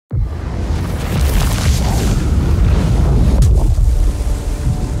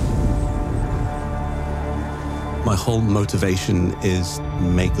whole motivation is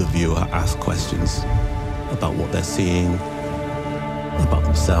make the viewer ask questions about what they're seeing, about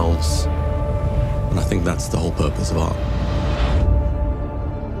themselves, and I think that's the whole purpose of art.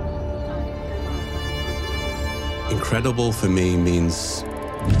 Incredible for me means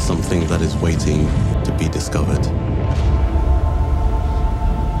something that is waiting to be discovered.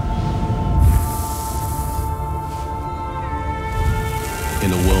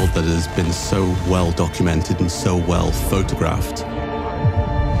 In a world that has been so well documented and so well photographed,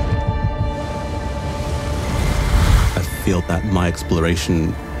 I feel that my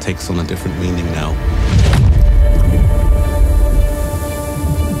exploration takes on a different meaning now.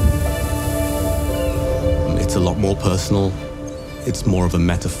 It's a lot more personal. It's more of a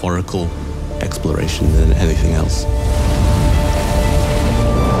metaphorical exploration than anything else.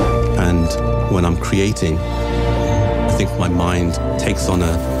 And when I'm creating, I think my mind takes on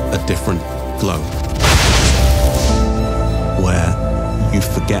a different flow, where you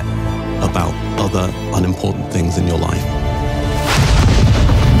forget about other unimportant things in your life.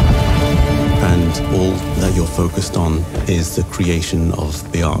 And all that you're focused on is the creation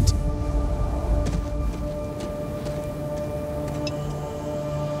of the art.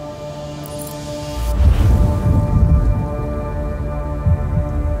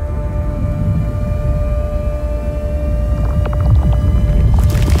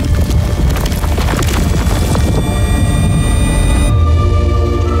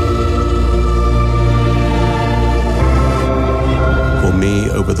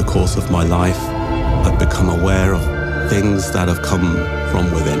 Over the course of my life, I've become aware of things that have come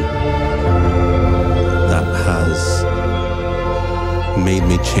from within. That has made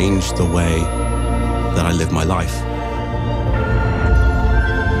me change the way that I live my life.